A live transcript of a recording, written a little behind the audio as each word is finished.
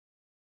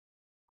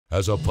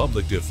As a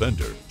public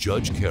defender,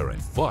 Judge Karen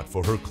fought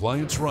for her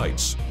clients'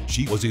 rights.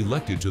 She was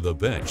elected to the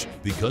bench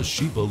because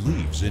she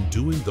believes in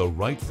doing the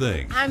right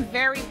thing. I'm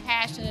very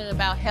passionate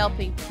about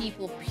helping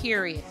people,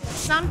 period.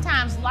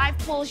 Sometimes life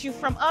pulls you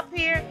from up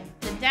here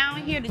to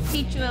down here to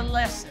teach you a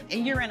lesson.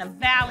 And you're in a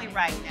valley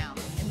right now.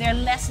 And there are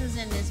lessons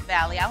in this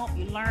valley. I hope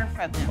you learn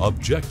from them.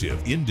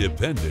 Objective,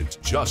 independent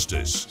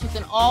justice. You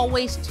can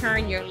always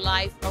turn your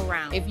life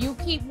around. If you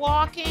keep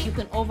walking, you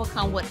can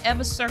overcome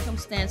whatever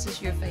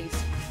circumstances you're facing.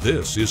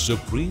 This is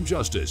Supreme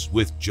Justice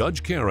with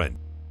Judge Karen.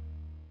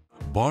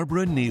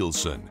 Barbara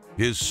Nielsen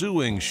is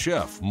suing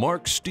chef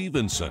Mark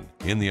Stevenson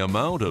in the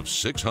amount of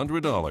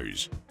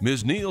 $600.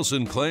 Ms.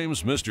 Nielsen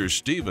claims Mr.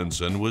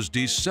 Stevenson was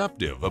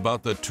deceptive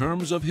about the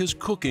terms of his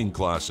cooking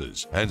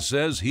classes and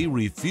says he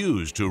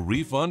refused to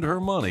refund her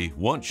money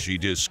once she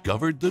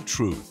discovered the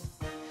truth.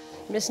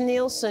 Ms.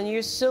 Nielsen,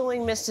 you're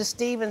suing Mr.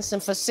 Stevenson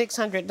for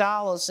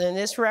 $600, and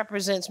this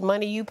represents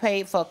money you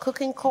paid for a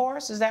cooking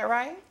course, is that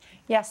right?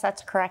 Yes,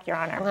 that's correct, Your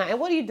Honor. And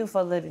what do you do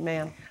for a living,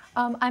 ma'am?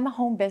 I'm a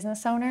home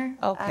business owner.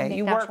 Okay,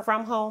 you work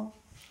from home?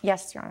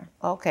 Yes, Your Honor.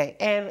 Okay,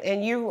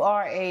 and you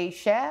are a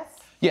chef?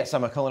 Yes,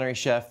 I'm a culinary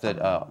chef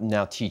that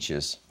now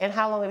teaches. And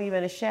how long have you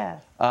been a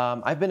chef?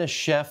 I've been a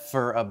chef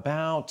for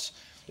about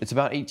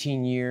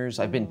 18 years.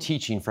 I've been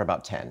teaching for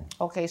about 10.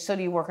 Okay, so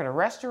do you work in a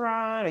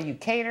restaurant, or you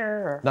cater?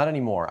 Or? Not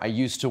anymore. I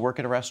used to work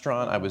at a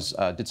restaurant.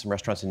 I did some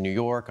restaurants in New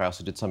York. I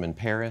also did some in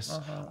Paris.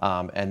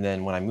 And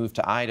then when I moved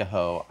to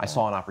Idaho, I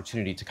saw an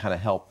opportunity to kind of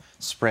help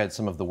spread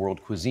some of the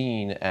world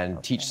cuisine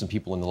and teach some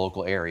people in the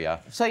local area.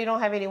 So you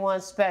don't have any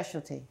one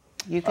specialty?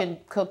 You can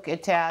cook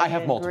Italian, I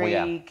have multiple,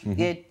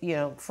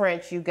 Greek,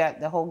 French, you got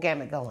the whole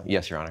gamut going?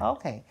 Yes, Your Honor.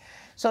 Okay.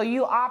 So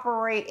you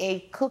operate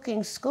a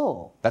cooking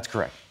school? That's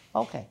correct.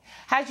 Okay.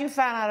 How'd you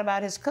find out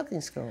about his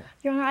cooking school?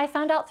 Your Honor, I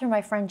found out through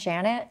my friend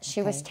Janet.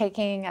 She was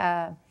taking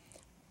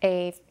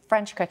a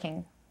French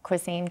cooking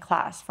cuisine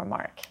class from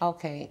Mark.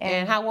 Okay.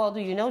 And how well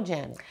do you know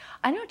Janet?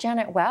 I know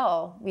Janet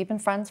well. We've been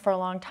friends for a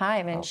long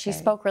time, and she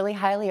spoke really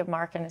highly of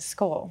Mark and his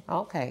school.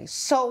 Okay.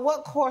 So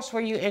what course were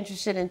you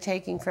interested in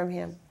taking from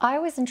him? I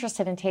was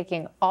interested in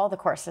taking all the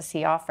courses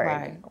he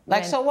offered.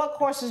 Right. So what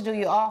courses do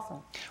you offer?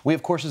 We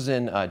have courses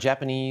in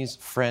Japanese,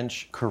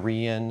 French,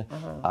 Korean,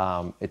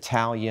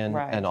 Italian,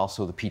 and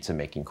also the pizza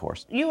making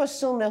course. You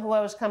assume that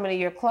whoever's coming to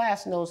your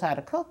class knows how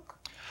to cook?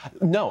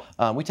 No,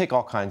 we take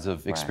all kinds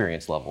of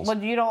experience levels.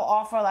 But you don't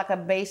offer like a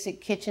basic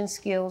kitchen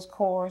skills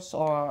course,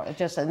 or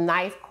just a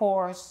knife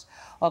course,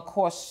 or a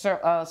course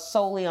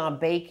solely on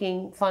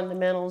baking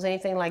fundamentals,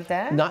 anything like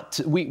that?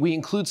 We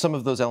include some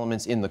of those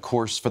elements in the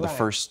course for the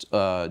first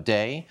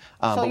day.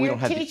 So but we you're don't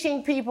have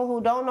teaching people who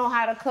don't know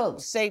how to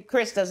cook. Say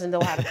Chris doesn't know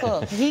how to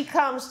cook. He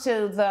comes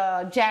to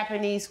the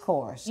Japanese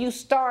course. You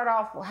start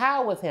off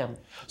how with him?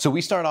 So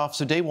we start off,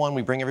 so day one,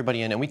 we bring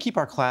everybody in, and we keep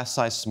our class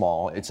size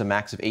small. It's a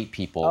max of 8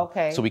 people.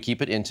 Okay. So we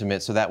keep it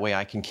intimate, so that way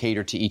I can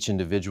cater to each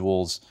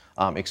individual's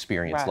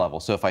experience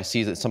level. So if I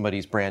see that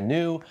somebody's brand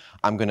new,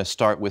 I'm going to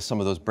start with some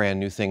of those brand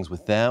new things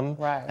with them,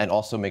 and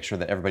also make sure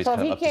that everybody's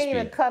kind of up to speed. So if he can't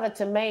even cut a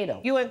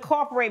tomato, you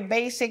incorporate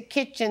basic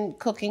kitchen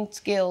cooking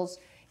skills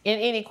in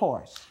any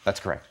course?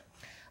 That's correct.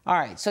 All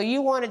right, so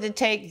you wanted to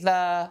take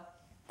the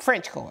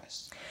French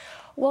course?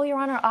 Well, Your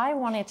Honor, I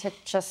wanted to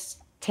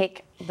just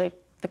take the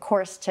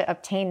course to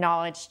obtain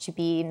knowledge to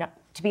be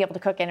able to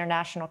cook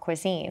international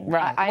cuisine.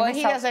 Right. Well,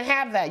 he doesn't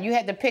have that. You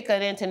had to pick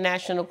an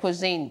international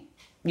cuisine.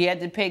 You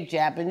had to pick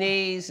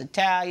Japanese,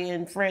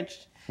 Italian,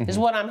 French, is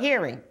what I'm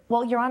hearing.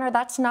 Well, Your Honor,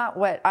 that's not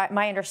what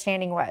my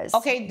understanding was.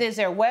 Okay, is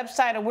there a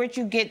website, or where'd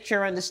you get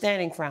your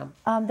understanding from?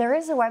 There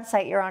is a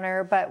website, Your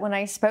Honor, but when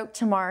I spoke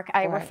to Mark,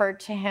 I referred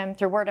to him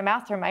through word of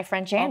mouth through my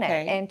friend Janet,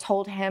 and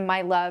told him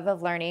my love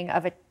of learning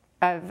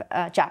of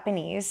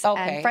Japanese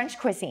and French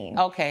cuisine.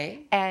 Okay.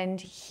 And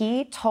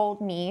he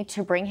told me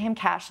to bring him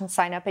cash and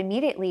sign up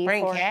immediately.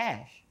 Bring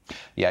cash?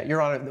 Yeah,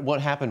 Your Honor,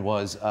 what happened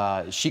was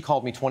she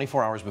called me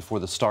 24 hours before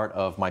the start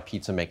of my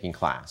pizza making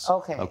class.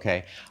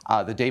 Okay.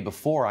 The day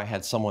before, I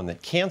had someone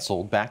that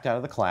canceled, backed out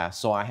of the class,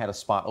 so I had a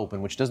spot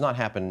open, which does not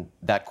happen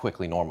that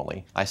quickly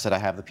normally. I said, I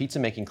have the pizza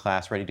making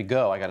class ready to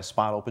go. I got a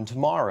spot open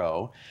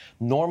tomorrow.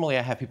 Normally,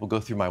 I have people go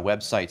through my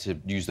website to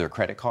use their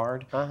credit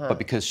card, but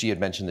because she had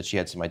mentioned that she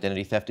had some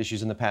identity theft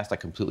issues in the past, I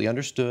completely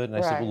understood, and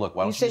I said, well, look,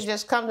 why don't you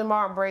just come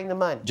tomorrow and bring the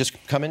money?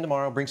 Just come in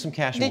tomorrow, bring some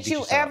cash, and Did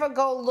you ever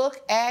go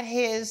look at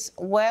his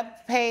web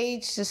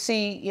page to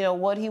see,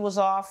 what he was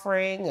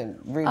offering, and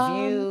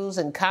reviews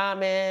and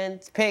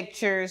comments,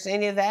 pictures,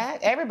 any of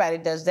that? Everybody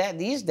does that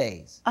these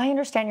days. I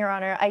understand, Your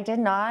Honor. I did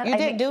not. You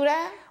didn't do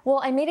that? Well,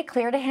 I made it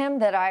clear to him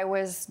that I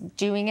was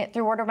doing it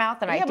through word of mouth,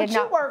 and I did not. Yeah,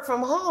 but you work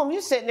from home.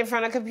 You're sitting in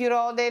front of a computer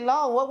all day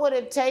long. What would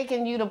it take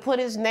in you to put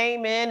his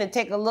name in and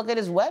take a look at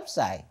his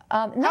website?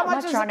 How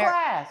much is the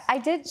class? I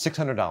did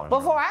 $600.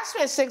 Before I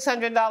spent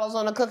 $600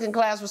 on a cooking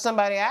class with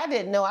somebody I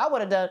didn't know, I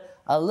would have done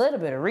a little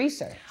bit of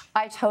research.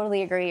 I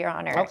totally agree, Your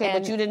Honor. Okay,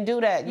 but you didn't do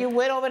that. You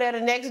went over there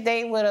the next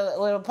day with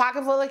a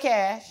pocket full of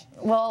cash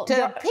to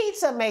the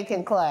pizza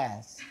making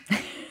class.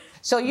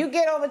 So you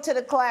get over to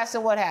the class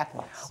and what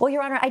happens? Well,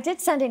 Your Honor, I did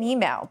send an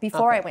email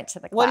before I went to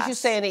the class. What did you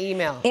say in the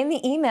email? In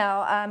the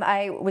email,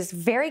 I was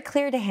very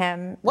clear to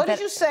him. What did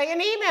you say in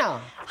the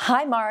email?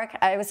 Hi, Mark.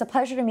 It was a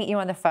pleasure to meet you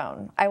on the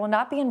phone. I will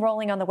not be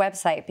enrolling on the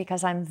website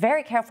because I'm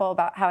very careful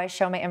about how I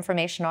show my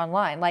information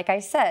online. Like I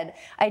said,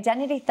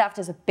 identity theft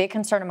is a big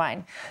concern of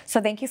mine. So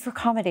thank you for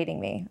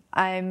accommodating me.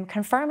 I'm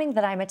confirming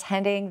that I'm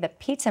attending the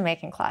pizza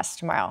making class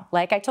tomorrow.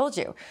 Like I told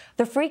you,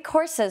 the free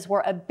courses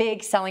were a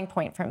big selling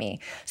point for me.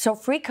 So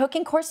free cooking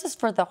courses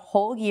for the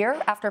whole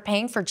year after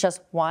paying for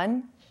just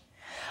one?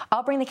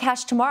 I'll bring the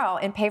cash tomorrow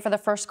and pay for the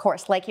first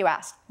course, like you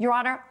asked. Your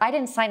Honor, I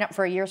didn't sign up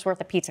for a year's worth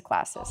of pizza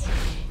classes.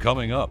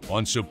 Coming up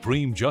on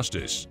Supreme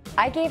Justice.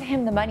 I gave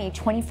him the money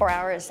 24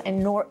 hours,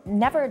 and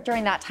never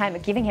during that time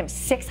of giving him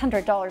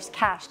 $600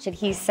 cash did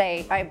he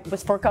say I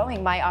was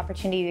foregoing my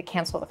opportunity to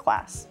cancel the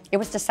class. It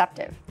was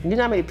deceptive. You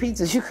know how many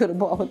pizzas you could have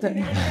bought with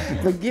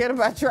that? Forget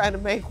about trying to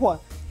make one.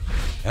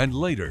 And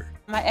later.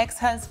 My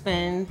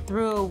ex-husband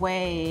threw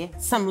away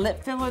some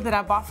lip filler that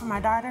I bought for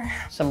my daughter.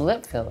 Some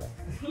lip filler?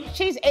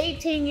 She's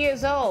 18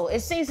 years old.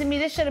 It seems to me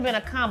this should have been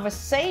a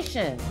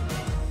conversation.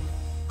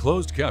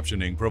 Closed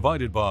captioning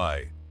provided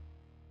by.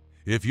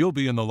 If you'll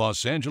be in the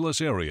Los Angeles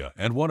area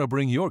and want to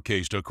bring your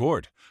case to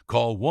court,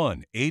 call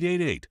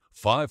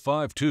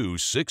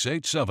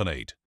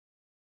 1-888-552-6878.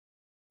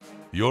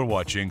 You're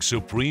watching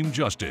Supreme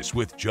Justice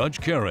with Judge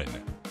Karen.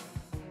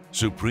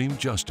 Supreme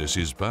Justice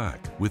is back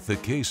with the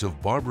case of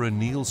Barbara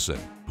Nielsen,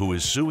 who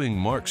is suing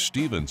Mark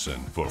Stevenson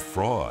for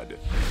fraud.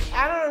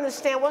 I don't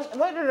understand.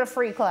 What are the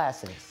free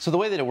classes? So the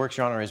way that it works,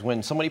 Your Honor, is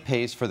when somebody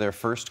pays for their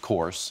first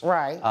course,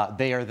 right.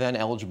 They are then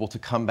eligible to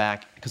come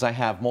back, because I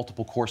have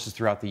multiple courses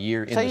throughout the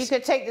year. So you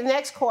could take the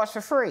next course for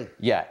free?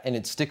 Yeah, and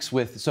it sticks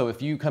with, so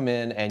if you come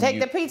in and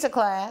take the pizza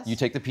class. You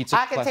take the pizza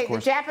class I can take the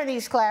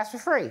Japanese class for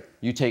free.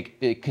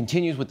 It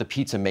continues with the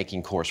pizza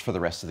making course for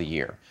the rest of the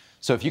year.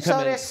 So if you come in.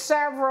 So there's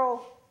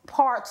several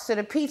parts to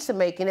the pizza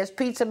making. There's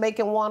pizza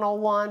making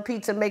 101,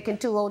 pizza making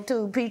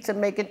 202, pizza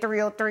making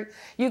 303.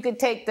 You could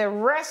take the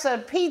rest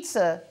of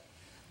pizza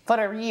for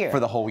the year. For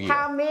the whole year.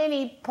 How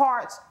many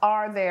parts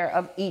are there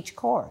of each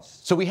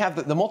course? So we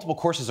have the multiple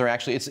courses are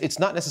actually, it's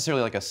not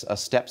necessarily like a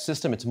step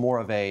system. It's more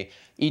of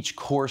each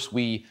course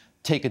we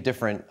take a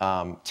different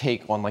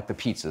take on like the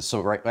pizzas.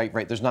 So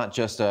right. There's not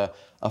just a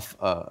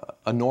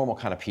normal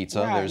kind of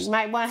pizza. Right. There's you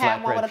might want to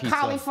have one with a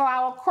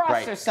cauliflower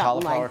crust or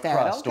something like that.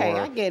 Crust, okay,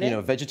 or, I get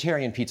it.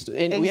 Vegetarian pizza.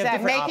 And exactly. we have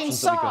different making options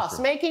sauce, that we go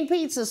through. making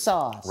pizza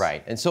sauce.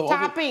 Right, and so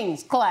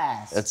toppings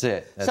class. That's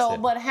it.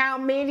 But how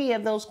many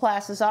of those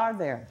classes are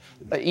there?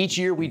 Each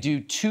year we do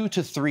 2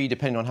 to 3,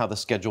 depending on how the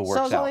schedule works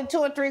out. So it's only 2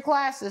 or 3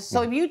 classes.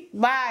 So if you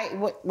buy,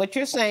 what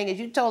you're saying is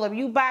you told them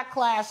you buy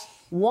class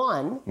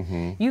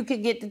 1, you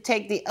could get to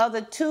take the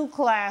other 2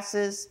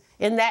 classes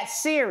in that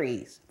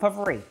series for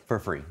free. For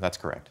free, that's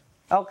correct.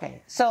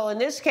 Okay, so in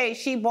this case,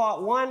 she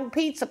bought 1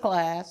 pizza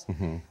class,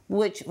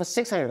 which was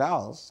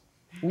 $600.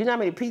 You know how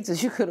many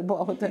pizzas you could have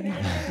bought with that?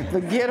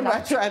 Forget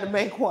about trying to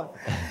make one.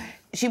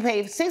 She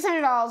paid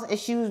 $600, and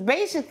she was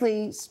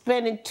basically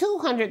spending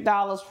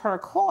 $200 per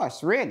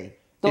course, really.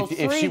 Those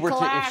if she were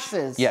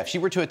classes. If she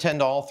were to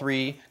attend all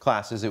 3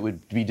 classes, it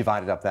would be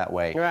divided up that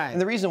way. Right. And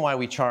the reason why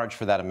we charge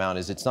for that amount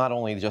is it's not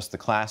only just the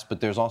class,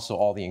 but there's also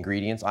all the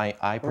ingredients.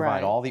 I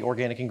provide all the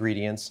organic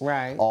ingredients,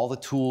 all the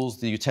tools,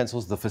 the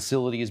utensils. The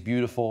facility is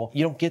beautiful.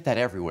 You don't get that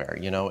everywhere,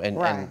 you know. And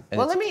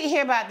well, let me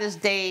hear about this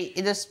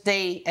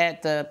day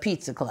at the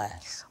pizza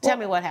class. Tell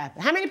me what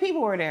happened. How many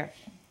people were there?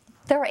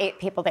 There were 8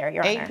 people there,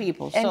 Your Honor. 8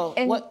 people. So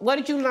what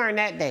did you learn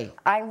that day?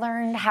 I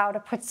learned how to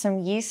put some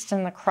yeast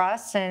in the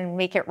crust and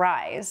make it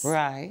rise.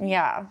 Right.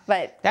 Yeah,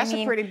 but that's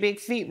a pretty big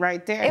feat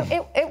right there.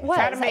 It was.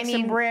 Try to make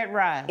some bread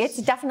rise. It's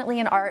definitely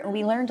an art, and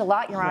we learned a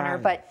lot, Your Honor.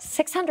 But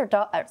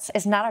 $600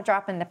 is not a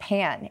drop in the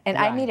pan, and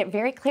I made it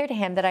very clear to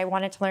him that I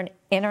wanted to learn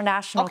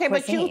international cuisine.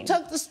 Okay, but you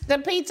took the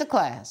pizza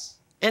class,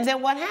 and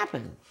then what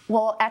happened?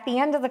 Well, at the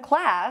end of the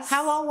class...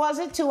 How long was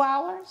it? 2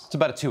 hours? It's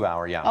about a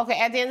 2-hour, yeah. Okay,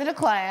 at the end of the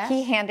class...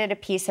 He handed a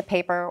piece of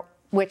paper,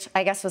 which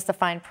I guess was the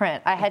fine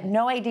print. I had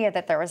no idea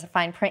that there was a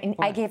fine print, and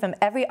I gave him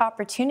every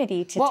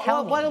opportunity to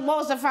tell me. What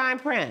was the fine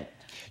print?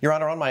 Your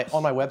Honor, on my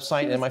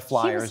website and my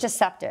flyers... He was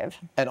deceptive.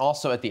 And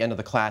also at the end of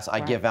the class, I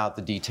give out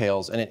the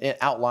details, and it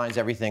outlines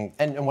everything,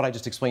 and what I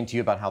just explained to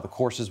you about how the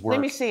courses work.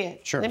 Let me see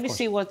it. Sure, Let me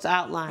see what's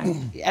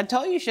outlined. I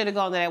told you should have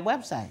gone to that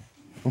website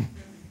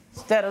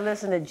instead of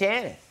listening to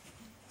Janet.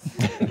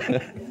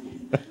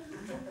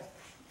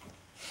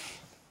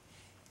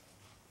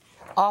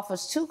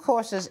 Offers 2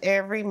 courses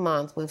every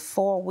month with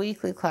 4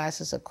 weekly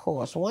classes a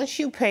course. Once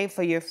you pay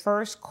for your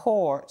first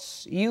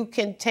course, you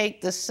can take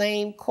the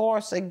same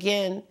course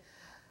again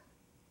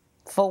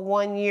for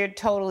 1 year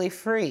totally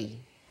free.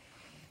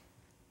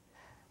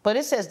 But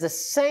it says the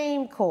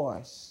same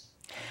course.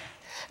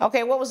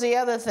 Okay, what was the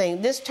other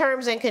thing? This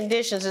terms and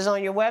conditions is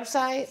on your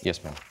website?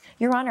 Yes, ma'am.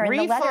 Your Honor, in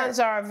the letter...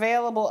 Refunds are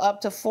available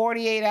up to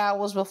 48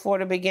 hours before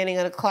the beginning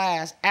of the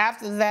class.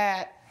 After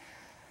that,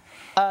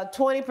 A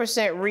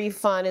 20%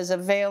 refund is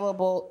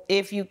available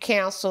if you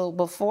cancel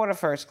before the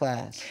first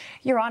class.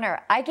 Your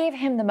Honor, I gave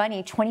him the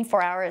money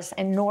 24 hours,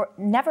 and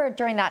never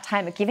during that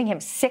time of giving him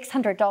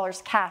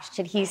 $600 cash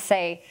did he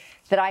say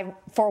that I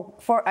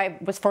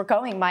was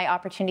foregoing my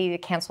opportunity to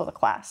cancel the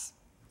class.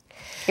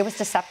 It was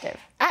deceptive.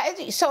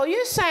 So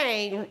you're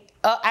saying,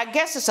 I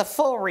guess it's a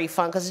full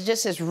refund because it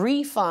just says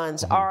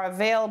refunds are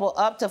available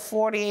up to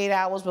 48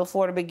 hours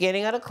before the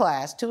beginning of the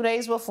class, 2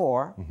 days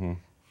before.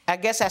 I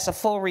guess that's a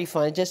full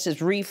refund. It just says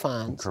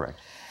refunds. Correct.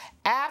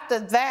 After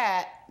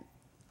that,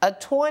 a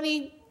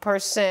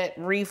 20%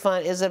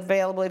 refund is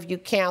available if you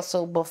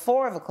cancel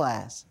before the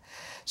class.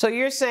 So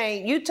you're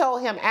saying you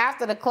told him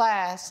after the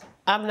class,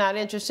 I'm not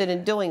interested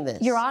in doing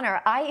this. Your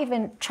Honor, I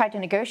even tried to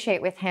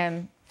negotiate with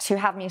him to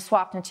have me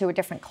swapped into a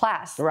different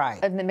class.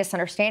 Right. Of the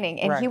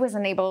misunderstanding, and he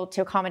wasn't able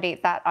to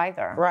accommodate that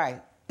either.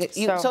 Right.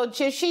 So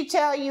did she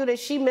tell you that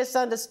she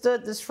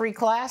misunderstood this free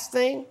class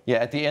thing? Yeah,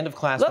 at the end of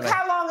class. Look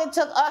how long it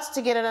took us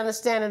to get an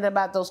understanding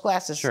about those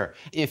classes. Sure.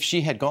 If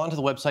she had gone to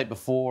the website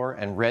before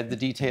and read the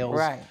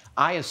details,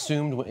 I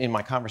assumed in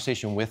my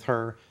conversation with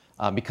her,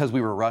 because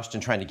we were rushed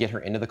and trying to get her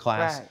into the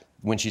class,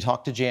 when she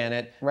talked to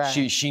Janet,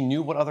 she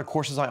knew what other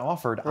courses I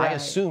offered. I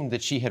assumed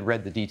that she had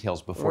read the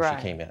details before she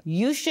came in.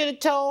 You should have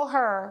told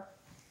her.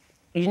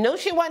 You knew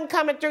she wasn't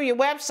coming through your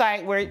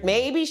website where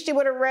maybe she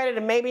would have read it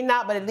and maybe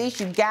not, but at least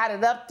you got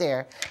it up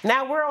there.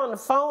 Now we're on the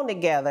phone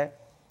together.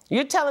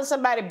 You're telling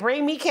somebody,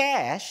 bring me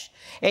cash,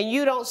 and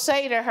you don't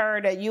say to her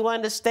that you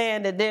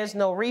understand that there's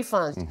no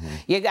refunds.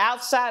 You're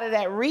outside of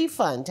that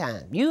refund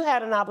time. You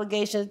had an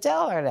obligation to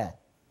tell her that.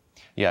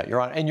 Yeah, Your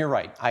Honor, and you're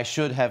right. I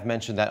should have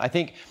mentioned that. I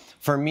think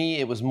for me,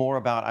 it was more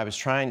about I was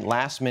trying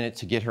last minute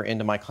to get her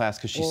into my class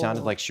because she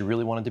sounded like she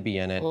really wanted to be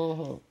in it.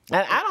 And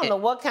I don't know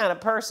what kind of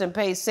person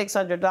pays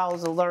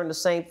 $600 to learn the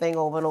same thing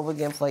over and over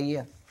again for a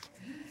year.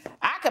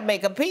 I could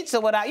make a pizza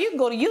without, you can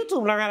go to YouTube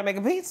and learn how to make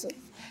a pizza.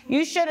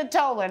 You should have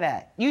told her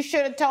that. You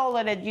should have told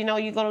her that, you know,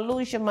 you're going to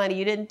lose your money.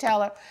 You didn't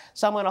tell her,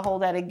 so I'm going to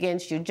hold that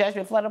against you.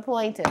 Judgment for the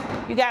plaintiff.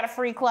 You got a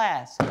free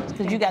class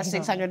because you got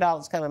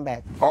 $600 coming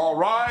back. All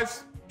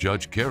rise.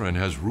 Judge Karen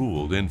has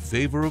ruled in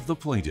favor of the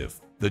plaintiff.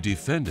 The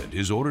defendant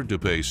is ordered to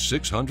pay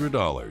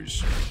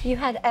 $600. You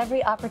had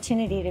every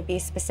opportunity to be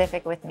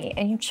specific with me,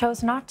 and you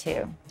chose not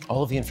to.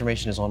 All of the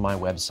information is on my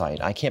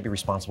website. I can't be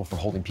responsible for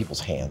holding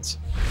people's hands.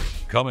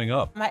 Coming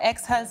up. My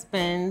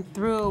ex-husband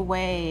threw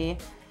away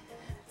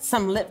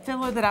some lip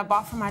filler that I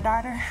bought for my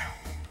daughter.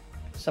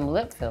 Some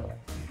lip filler?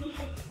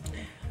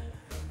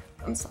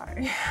 I'm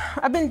sorry.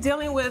 I've been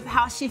dealing with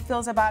how she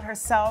feels about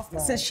herself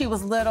since she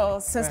was little.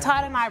 Since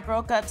Todd and I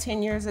broke up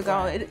 10 years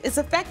ago, it's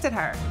affected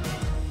her.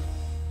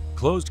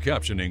 Closed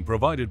captioning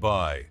provided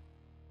by.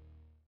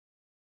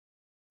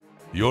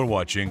 You're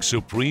watching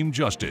Supreme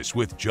Justice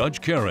with Judge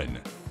Karen.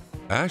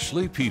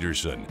 Ashley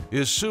Peterson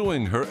is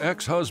suing her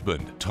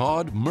ex-husband,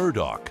 Todd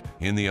Murdoch,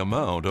 in the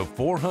amount of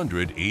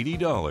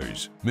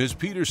 $480. Ms.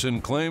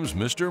 Peterson claims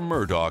Mr.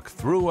 Murdoch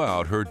threw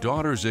out her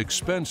daughter's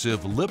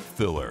expensive lip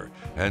filler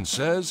and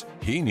says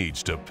he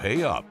needs to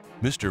pay up.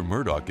 Mr.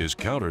 Murdoch is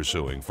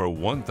countersuing for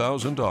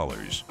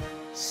 $1,000.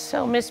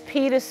 So, Ms.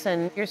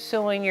 Peterson, you're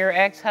suing your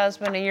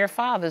ex-husband and your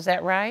father, is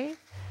that right?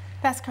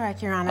 That's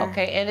correct, Your Honor.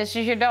 Okay, and this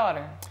is your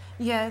daughter?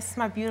 Yes,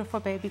 my beautiful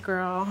baby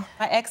girl.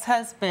 My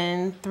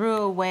ex-husband threw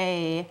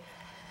away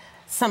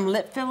some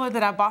lip filler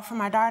that I bought for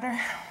my daughter.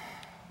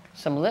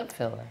 Some lip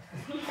filler?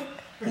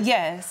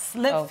 Yes,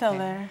 lip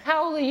filler.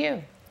 How old are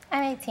you?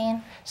 I'm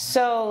 18.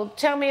 So,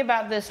 tell me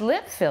about this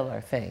lip filler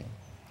thing.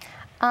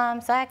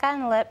 So I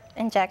got lip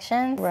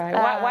injections. Right.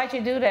 Why'd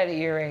you do that at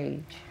your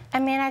age? I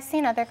mean, I've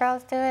seen other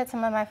girls do it.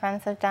 Some of my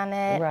friends have done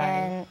it.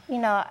 And, you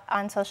know,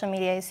 on social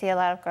media, you see a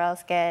lot of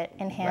girls get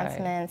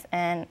enhancements,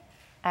 and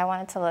I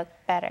wanted to look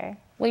better.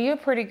 Well, you're a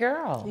pretty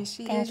girl. Yes,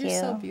 she Thank is. you. You're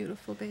so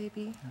beautiful,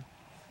 baby.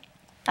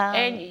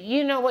 And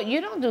you know what? You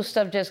don't do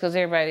stuff just because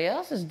everybody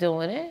else is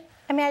doing it.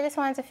 I mean, I just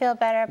wanted to feel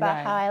better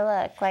about how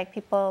I look. Like,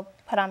 people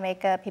put on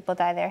makeup, people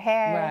dye their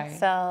hair.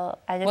 So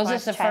I just wanted to try this.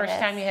 Was this the first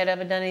time you had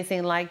ever done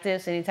anything like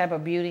this? Any type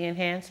of beauty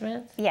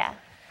enhancements? Yeah.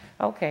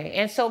 Okay.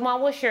 And so,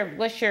 Mom, what's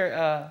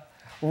your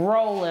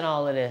role in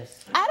all of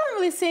this? I don't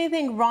really see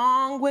anything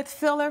wrong with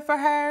filler for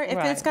her if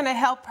it's going to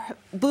help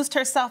boost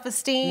her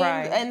self-esteem.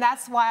 And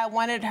that's why I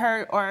wanted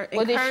her or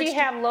encouraged. Well, did she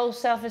have low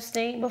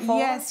self-esteem before?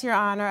 Yes, Your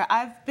Honor.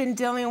 I've been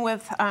dealing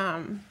with,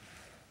 I'm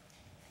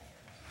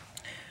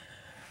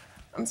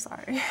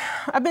sorry.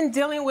 I've been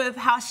dealing with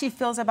how she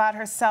feels about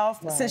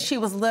herself since she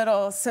was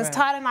little. Since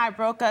Todd and I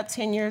broke up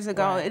 10 years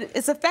ago,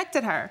 it's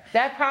affected her.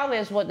 That probably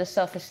is what the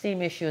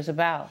self-esteem issue is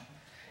about.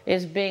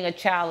 Is being a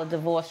child of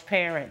divorced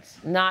parents,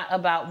 not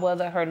about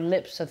whether her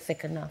lips are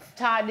thick enough.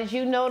 Todd, did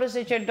you notice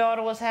that your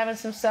daughter was having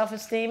some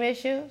self-esteem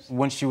issues?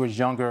 When she was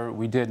younger,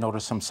 we did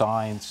notice some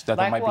signs that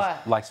there might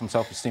be like some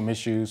self-esteem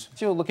issues.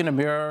 She would look in the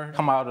mirror,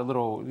 come out a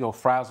little,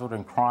 frazzled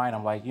and crying.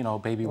 I'm like,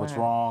 baby, what's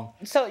wrong?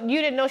 So you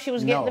didn't know she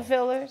was getting the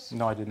fillers?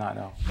 No, I did not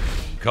know.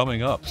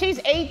 Coming up. She's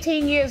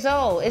 18 years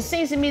old. It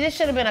seems to me this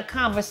should have been a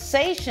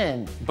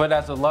conversation. But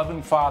as a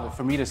loving father,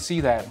 for me to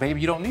see that,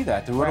 baby, you don't need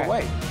that. Throw it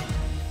away.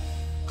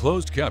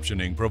 Closed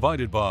captioning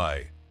provided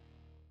by.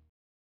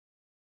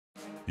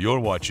 You're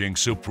watching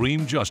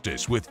Supreme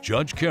Justice with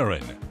Judge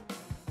Karen.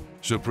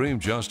 Supreme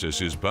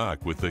Justice is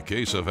back with the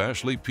case of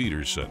Ashley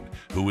Peterson,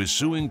 who is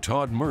suing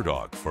Todd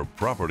Murdoch for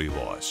property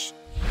loss.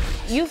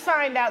 You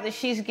find out that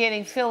she's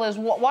getting fillers.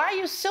 Why are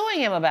you suing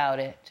him about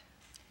it?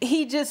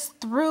 He just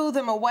threw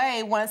them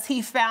away once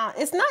he found,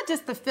 it's not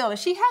just the filler.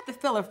 She had the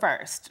filler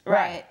first,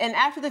 right? And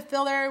after the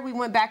filler, we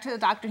went back to the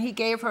doctor. He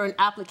gave her an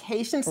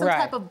application, some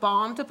type of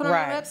balm to put on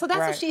her lips. So that's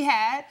what she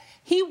had.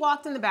 He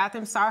walked in the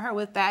bathroom, saw her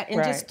with that,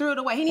 and just threw it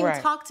away. He didn't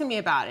even talk to me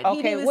about it.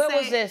 Okay, where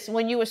was this?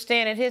 When you were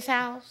staying at his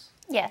house?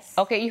 Yes.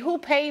 Okay, who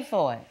paid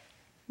for it?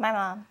 My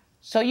mom.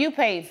 So you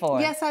paid for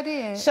it? Yes, I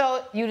did.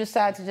 So you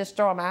decided to just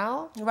throw him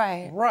out?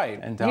 Right. Right.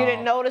 And you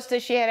didn't notice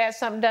that she had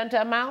something done to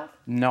her mouth?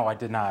 No, I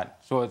did not.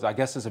 So I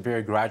guess it's a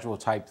very gradual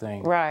type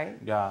thing. Right.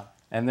 Yeah.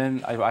 And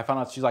then I found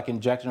out she's like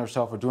injecting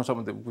herself or doing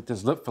something with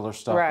this lip filler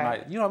stuff.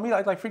 Right. And you know what I mean?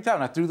 I like freaked out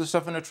and I threw the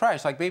stuff in the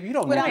trash. Like, baby, you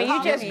don't need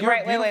this. You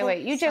just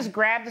wait. You just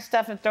grabbed the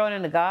stuff and throw it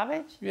in the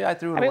garbage? Yeah, I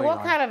threw it away. I mean,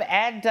 what kind of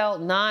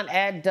adult,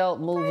 non-adult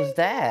move is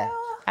that?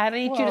 I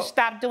need you to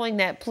stop doing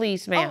that,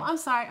 please, ma'am. Oh,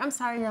 I'm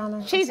sorry, Your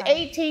Honor. She's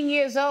 18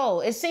 years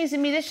old. It seems to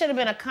me this should have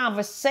been a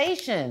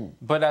conversation.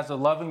 But as a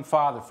loving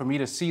father, for me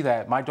to see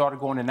that, my daughter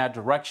going in that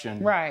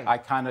direction, I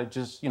kind of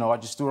just, I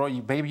just threw it away.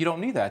 Baby, you don't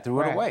need that. Threw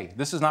it away.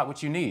 This is not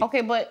what you need.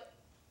 Okay, but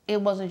it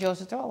wasn't yours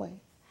to throw away.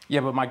 Yeah,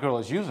 but my girl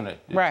is using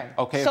it. Right.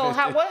 Okay. So what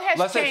has changed?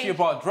 Let's say she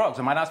bought drugs.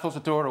 Am I not supposed to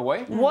throw it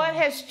away? What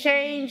has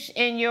changed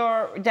in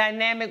your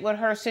dynamic with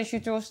her since you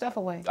threw her stuff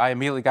away? I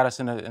immediately got us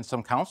in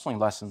some counseling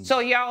lessons. So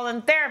y'all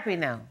in therapy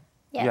now?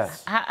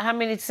 Yes. How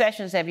many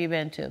sessions have you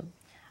been to?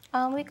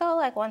 We go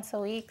like once a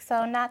week,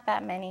 so not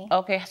that many.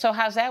 Okay, so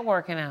how's that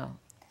working out?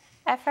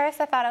 At first,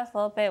 I thought it was a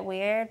little bit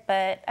weird,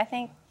 but I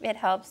think it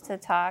helps to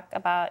talk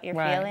about your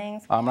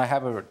feelings. I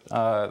have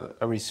a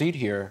receipt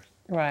here.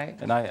 Right.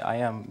 And I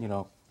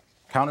am,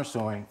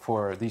 countersuing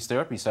for these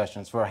therapy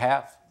sessions for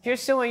half. You're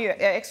suing your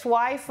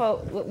ex-wife for,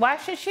 why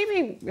should she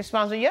be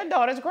responsible? Your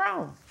daughter's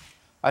grown.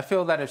 I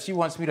feel that if she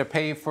wants me to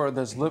pay for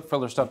this lip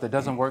filler stuff that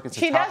doesn't work, it's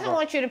She doesn't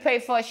want you to pay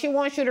for it. She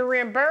wants you to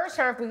reimburse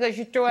her because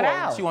you threw it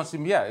out. She wants to,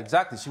 yeah,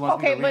 exactly. She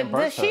wants me to reimburse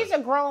her. Okay, but she's a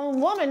grown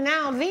woman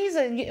now. These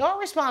are your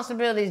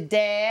responsibilities.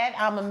 Dad,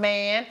 I'm a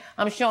man.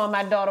 I'm showing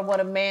my daughter what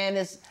a man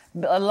is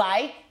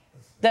like,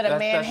 that a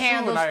man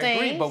handles things.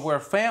 I agree, but we're a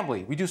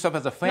family. We do stuff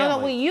as a family.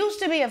 No, we used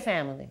to be a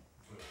family.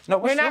 No,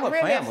 we're still not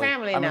really a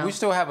family now. I mean, we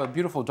still have a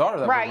beautiful daughter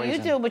that we're raising. Right,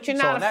 you do, but you're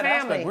not a family.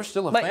 Aspect, we're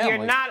still a family. But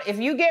you're not, if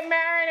you get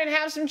married and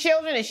have some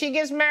children and she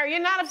gets married, you're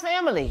not a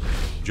family.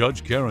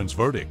 Judge Karen's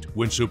verdict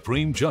when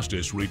Supreme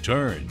Justice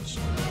returns.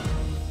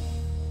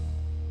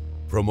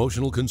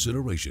 Promotional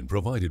consideration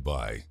provided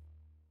by.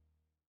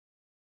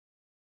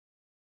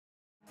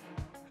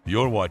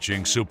 You're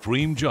watching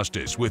Supreme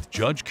Justice with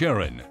Judge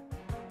Karen.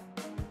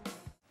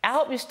 I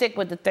hope you stick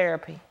with the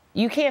therapy.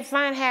 You can't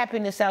find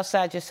happiness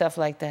outside yourself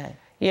like that.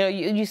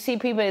 You see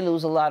people, they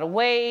lose a lot of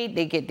weight,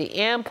 they get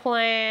the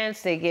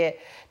implants, they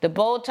get the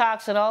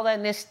Botox and all that,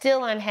 and they're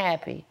still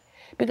unhappy.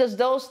 Because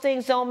those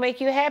things don't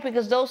make you happy,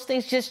 because those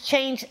things just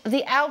change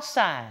the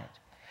outside.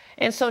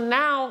 And so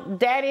now,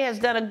 Daddy has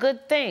done a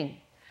good thing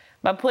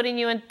by putting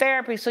you in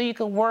therapy so you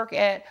can work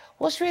at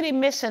what's really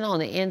missing on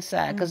the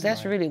inside, because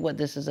that's really what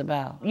this is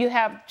about. You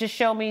have to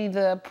show me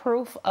the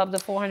proof of the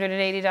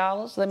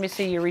 $480. Let me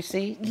see your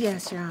receipt.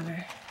 Yes, Your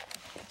Honor.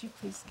 Could you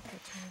please get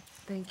that to me?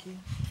 Thank you.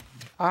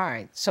 All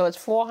right, so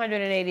it's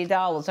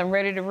 $480. I'm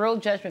ready to rule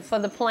judgment for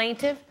the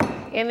plaintiff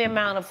in the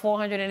amount of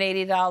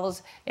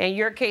 $480, and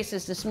your case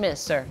is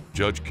dismissed, sir.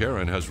 Judge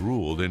Karen has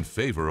ruled in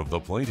favor of the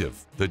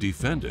plaintiff. The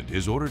defendant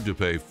is ordered to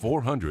pay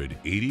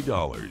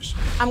 $480.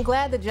 I'm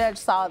glad the judge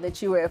saw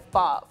that you were at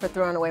fault for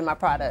throwing away my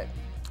product.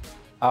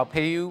 I'll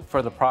pay you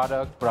for the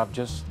product, but I'm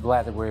just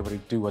glad that we're able to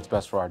do what's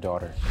best for our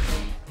daughter.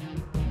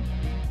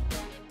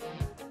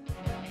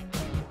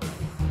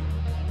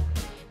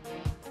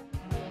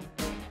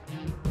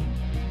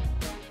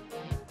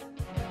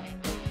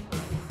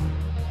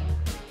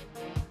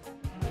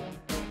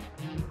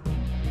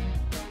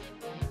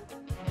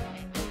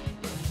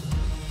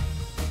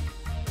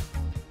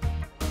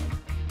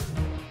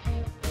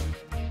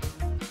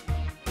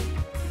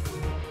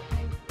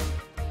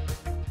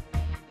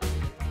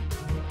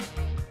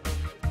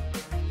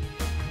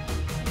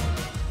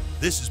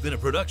 This has been a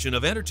production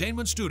of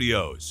Entertainment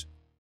Studios.